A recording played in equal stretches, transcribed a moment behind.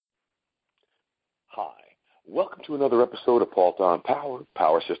Hi. Welcome to another episode of Paul on Power,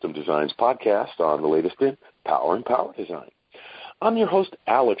 Power System Design's podcast on the latest in power and power design. I'm your host,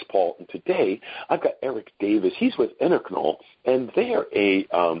 Alex Paul, and today I've got Eric Davis. He's with Enercnol, and they are a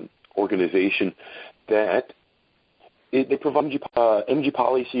organization that they provide energy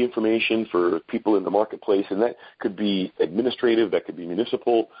policy information for people in the marketplace, and that could be administrative, that could be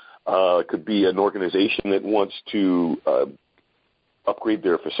municipal, it could be an organization that wants to upgrade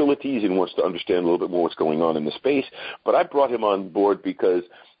their facilities and wants to understand a little bit more what's going on in the space. But I brought him on board because,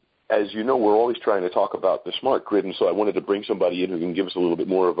 as you know, we're always trying to talk about the smart grid, and so I wanted to bring somebody in who can give us a little bit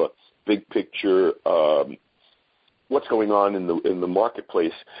more of a big picture, what's going on in the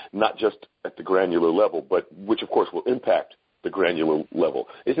marketplace, not just at the granular level, but which, of course, will impact the granular level.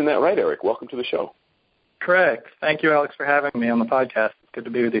 Isn't that right, Eric? Welcome to the show. Correct. Thank you, Alex, for having me on the podcast. It's good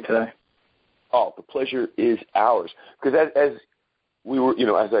to be with you today. Oh, the pleasure is ours. Because as we were,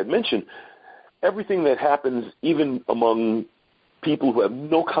 as I mentioned, everything that happens, even among people who have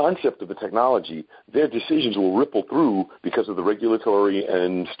no concept of the technology, their decisions will ripple through because of the regulatory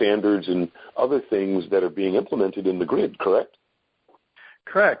and standards and other things that are being implemented in the grid, correct?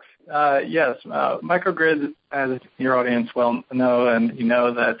 Correct. Yes. Microgrid, as your audience well know, and you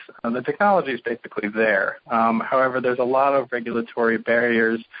know that the technology is basically there. However, there's a lot of regulatory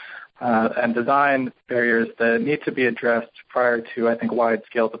barriers and design barriers that need to be addressed prior to, I think,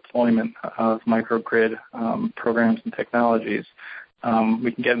 wide-scale deployment of microgrid programs and technologies.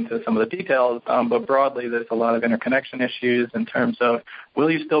 We can get into some of the details, but broadly, there's a lot of interconnection issues in terms of,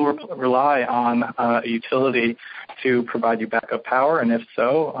 will you still rely on a utility to provide you backup power, and if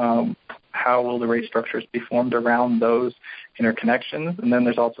so, how will the rate structures be formed around those interconnections? And then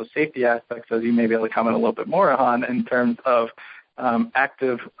there's also safety aspects, as you may be able to comment a little bit more on, in terms of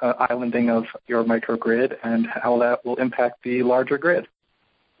active islanding of your microgrid and how that will impact the larger grid.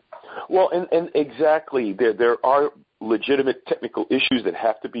 Well, and exactly, there are legitimate technical issues that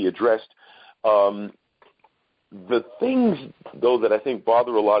have to be addressed. The things, though, that I think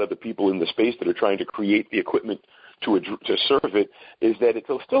bother a lot of the people in the space that are trying to create the equipment to serve it is that it's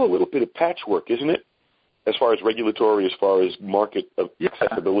still a little bit of patchwork, isn't it? As far as regulatory, as far as market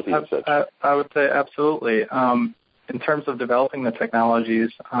accessibility and such. I would say absolutely. In terms of developing the technologies,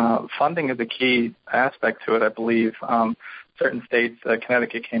 funding is a key aspect to it, I believe. Certain states,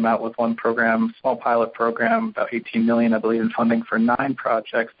 Connecticut came out with one program, small pilot program, about $18 million, I believe, in funding for 9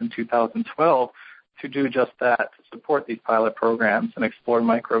 projects in 2012 to do just that, to support these pilot programs and explore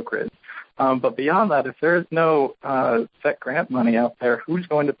microgrids. But beyond that, if there is no set grant money out there, who's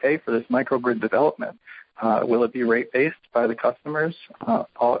going to pay for this microgrid development? Will it be rate-based by the customers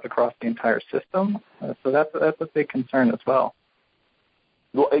all across the entire system? So that's a big concern as well.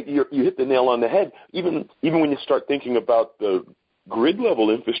 Well, you hit the nail on the head. Even when you start thinking about the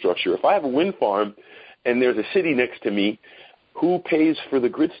grid-level infrastructure, if I have a wind farm and there's a city next to me, who pays for the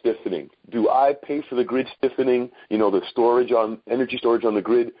grid stiffening? Do I pay for the grid stiffening, the energy storage on the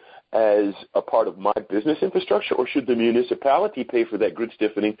grid as a part of my business infrastructure, or should the municipality pay for that grid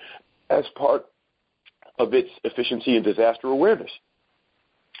stiffening as part of its efficiency and disaster awareness?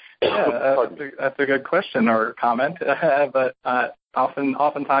 Yeah, that's a good question or comment, but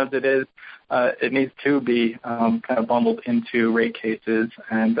oftentimes it needs to be kind of bundled into rate cases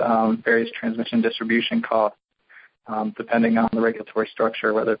and various transmission distribution costs, depending on the regulatory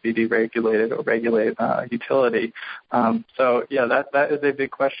structure, whether it be deregulated or regulated utility. So, yeah, that is a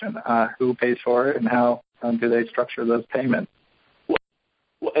big question. Who pays for it, and how do they structure those payments?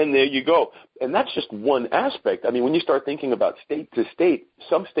 Well, and there you go. And that's just one aspect. I mean, when you start thinking about state to state,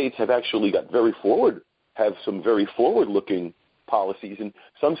 some states have actually got have some very forward-looking policies, and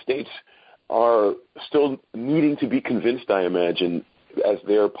some states are still needing to be convinced, I imagine, as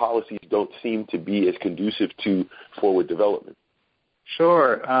their policies don't seem to be as conducive to forward development.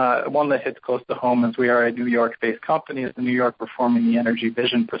 Sure. One that hits close to home, as we are a New York-based company, is the New York Reforming the Energy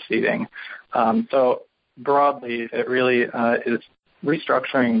Vision proceeding. So broadly, it really is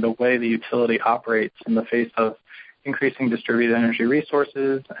restructuring the way the utility operates in the face of increasing distributed energy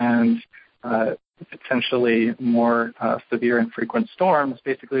resources and potentially more severe and frequent storms,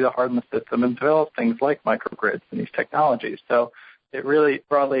 basically to harden the system and develop things like microgrids and these technologies. So it really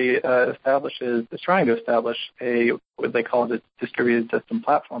broadly is trying to establish what they call a distributed system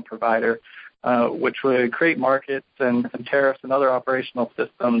platform provider, which would create markets and tariffs and other operational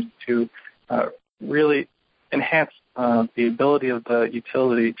systems to really enhance the ability of the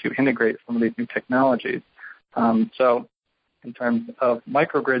utility to integrate some of these new technologies. So in terms of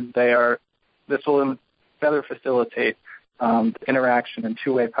microgrids, this will better facilitate the interaction and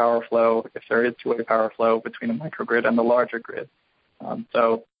two-way power flow, if there is two-way power flow between a microgrid and the larger grid.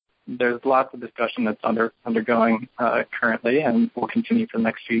 So there's lots of discussion that's undergoing currently and will continue for the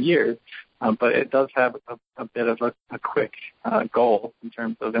next few years. But it does have a bit of a quick goal in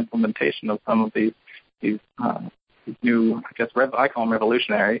terms of implementation of some of these new, I guess, I call them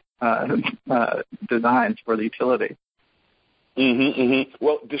revolutionary designs for the utility.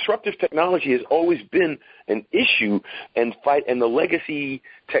 Well, disruptive technology has always been an issue, and the legacy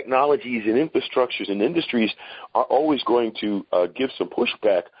technologies and infrastructures and industries are always going to give some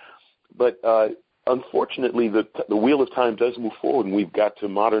pushback. But unfortunately, the wheel of time does move forward, and we've got to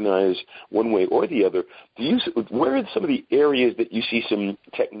modernize one way or the other. Where are some of the areas that you see some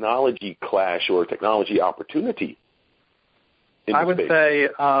technology clash or technology opportunity? I would say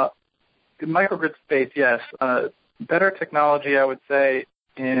microgrid space, yes. Better technology, I would say,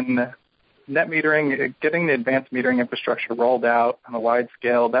 in net metering, getting the advanced metering infrastructure rolled out on a wide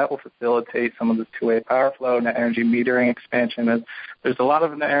scale, that will facilitate some of the two-way power flow, net energy metering expansion. There's a lot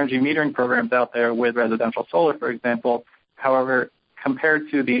of net energy metering programs out there with residential solar, for example. However, compared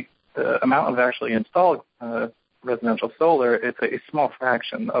to the amount of actually installed residential solar, it's a small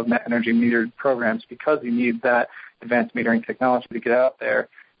fraction of net energy metered programs because you need that advanced metering technology to get out there.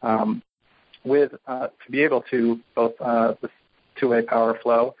 To be able to both the two-way power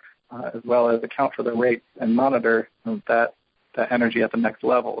flow as well as account for the rates and monitor that energy at the next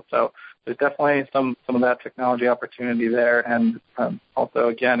level. So there's definitely some of that technology opportunity there. And also,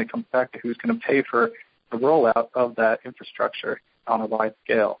 again, it comes back to who's going to pay for the rollout of that infrastructure on a wide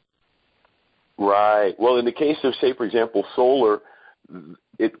scale. Right. Well, in the case of, say, for example, solar,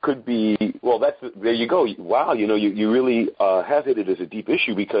 it could be, there you go. Wow, you really have hit it as a deep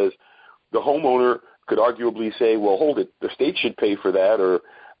issue because the homeowner could arguably say, well, hold it, the state should pay for that, or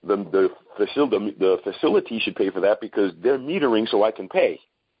the facility should pay for that because they're metering so I can pay.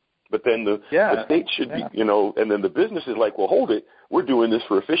 But then the state should be, and then the business is like, well, hold it, we're doing this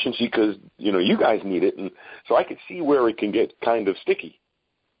for efficiency because, you guys need it. And so I could see where it can get kind of sticky.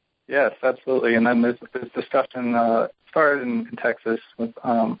 Yes, absolutely. And then there's this discussion started in Texas with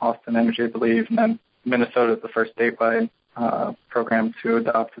Austin Energy, I believe, and then Minnesota is the first statewide program to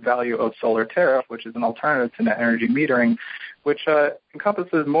adopt the value of solar tariff, which is an alternative to net energy metering, which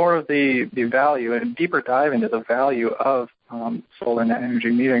encompasses more of the value and a deeper dive into the value of solar net energy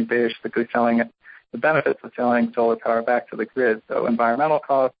metering, basically selling the benefits of selling solar power back to the grid. So environmental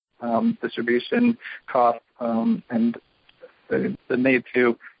costs, distribution costs, and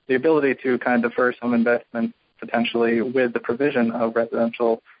the ability to kind of defer some investments potentially with the provision of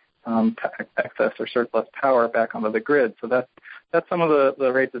residential excess or surplus power back onto the grid. So that's some of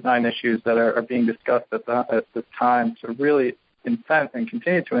the rate design issues that are being discussed at this time to really incent and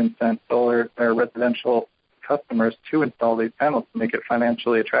continue to incent solar or residential customers to install these panels to make it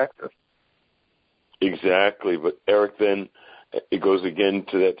financially attractive. Exactly. But Eric, then it goes again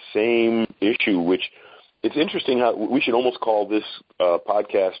to that same issue, which it's interesting how we should almost call this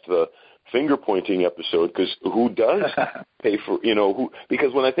podcast the finger-pointing episode, because who does pay for,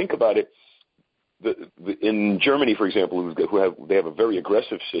 because when I think about it, in Germany, for example, they have a very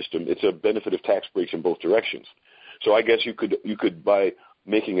aggressive system. It's a benefit of tax breaks in both directions. So I guess you could by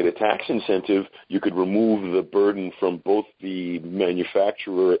making it a tax incentive, you could remove the burden from both the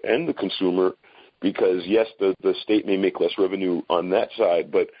manufacturer and the consumer, because yes, the state may make less revenue on that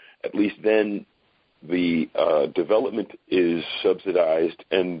side, but at least then the development is subsidized,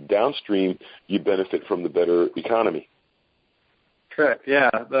 and downstream you benefit from the better economy. Correct. Yeah.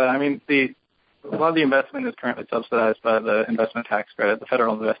 A lot of the investment is currently subsidized by the investment tax credit, the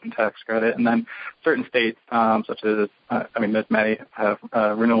federal investment tax credit, and then certain states, such as, there's many, have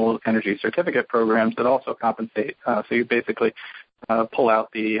renewable energy certificate programs that also compensate. So you basically pull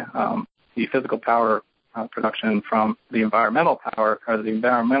out the physical power production from the environmental power or the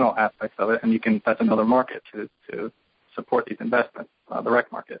environmental aspects of it, and that's another market to support these investments, the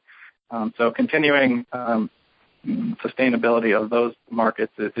REC market. So continuing sustainability of those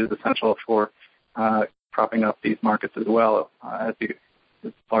markets is essential for propping up these markets as well,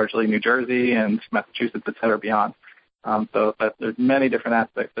 it's largely New Jersey and Massachusetts, et cetera, beyond. So there's many different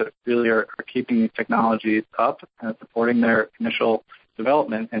aspects that really are keeping these technologies up and supporting their initial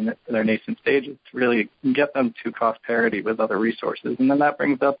development in their nascent stages to really get them to cost parity with other resources. And then that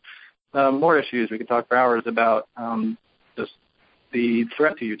brings up more issues. We could talk for hours about just the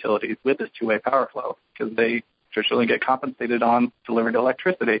threat to utilities with this two-way power flow, because they traditionally get compensated on delivered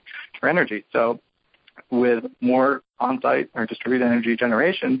electricity for energy. So with more on-site or distributed energy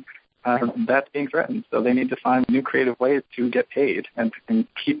generation, that's being threatened. So they need to find new creative ways to get paid and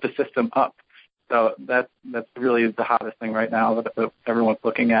keep the system up. So that's really the hottest thing right now that everyone's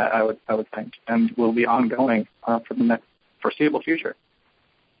looking at, I would think, and will be ongoing for the next foreseeable future.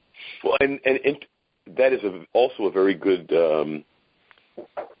 Well, and that is also a very good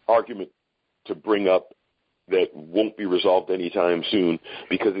argument to bring up that won't be resolved anytime soon,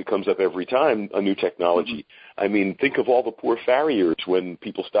 because it comes up every time a new technology. I mean, think of all the poor farriers when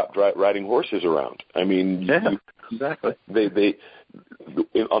people stopped riding horses around. I mean, exactly. They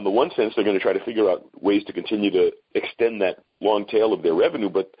on the one sense, they're going to try to figure out ways to continue to extend that long tail of their revenue,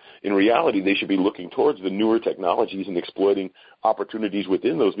 but in reality, they should be looking towards the newer technologies and exploiting opportunities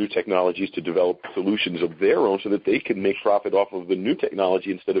within those new technologies to develop solutions of their own so that they can make profit off of the new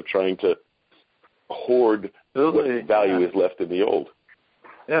technology instead of trying to hoard what value is left in the old.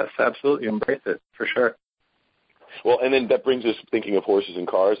 Yes, absolutely. Embrace it, for sure. Well, and then that brings us thinking of horses and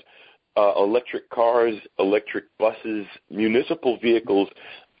cars. Electric cars, electric buses, municipal vehicles,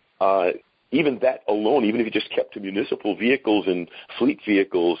 even that alone, even if you just kept to municipal vehicles and fleet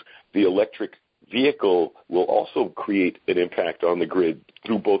vehicles, the electric vehicle will also create an impact on the grid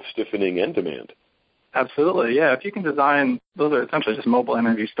through both stiffening and demand. Absolutely, yeah. If you can design, those are essentially just mobile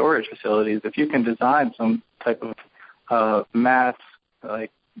energy storage facilities. If you can design some type of mass,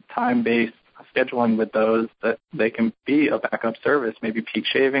 like time-based scheduling with those, that they can be a backup service, maybe peak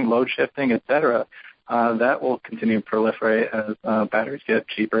shaving, load shifting, et cetera, that will continue to proliferate as batteries get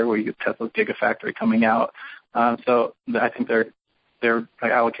cheaper. We get Tesla's Gigafactory coming out. So I think they're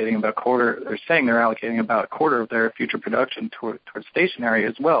allocating about a quarter. They're saying they're allocating about a quarter of their future production towards stationary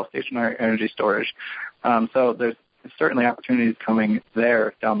as well, stationary energy storage. So there's certainly opportunities coming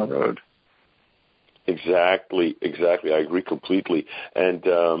there down the road. Exactly. I agree completely. And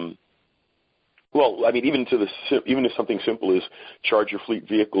well, I mean, even if something simple as charge your fleet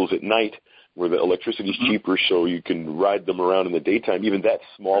vehicles at night, where the electricity is cheaper, so you can ride them around in the daytime. Even that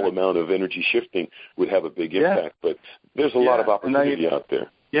small amount of energy shifting would have a big impact. But there's a lot of opportunity out there.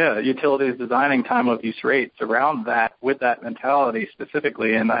 Yeah, utilities designing time of use rates around that with that mentality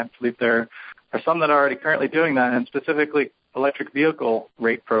specifically, and I believe there are some that are already currently doing that, and specifically electric vehicle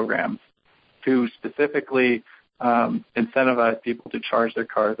rate programs to specifically incentivize people to charge their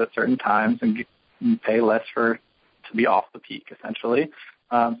cars at certain times and pay less to be off the peak, essentially.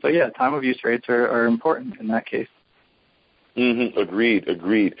 So, yeah, time of use rates are important in that case. Agreed.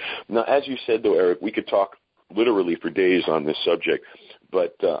 Now, as you said, though, Eric, we could talk literally for days on this subject,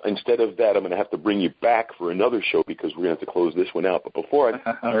 but instead of that, I'm going to have to bring you back for another show because we're going to have to close this one out. But before I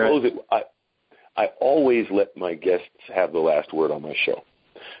close it, I always let my guests have the last word on my show.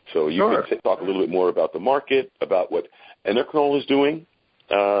 So you can talk a little bit more about the market, about what Enerconol is doing.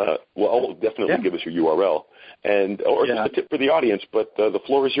 Well, definitely give us your URL, or just a tip for the audience, but the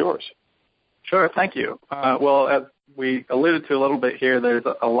floor is yours. Sure, thank you. Well, as we alluded to a little bit here, there's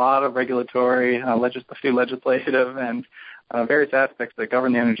a lot of regulatory, a few legislative, and various aspects that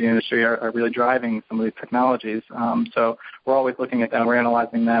govern the energy industry are really driving some of these technologies. So we're always looking at them, we're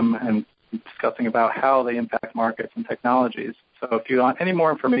analyzing them, and discussing about how they impact markets and technologies. So if you want any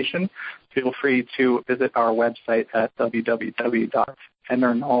more information, feel free to visit our website at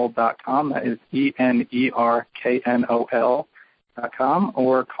www.enerknol.com. That is ENERKNOL.com,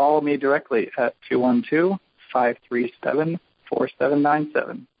 or call me directly at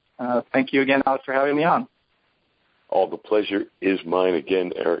 212-537-4797. Thank you again, Alex, for having me on. All the pleasure is mine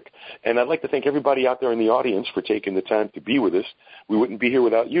again, Eric. And I'd like to thank everybody out there in the audience for taking the time to be with us. We wouldn't be here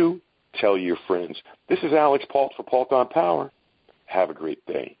without you. Tell your friends. This is Alex Pault for Pault on Power. Have a great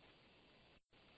day.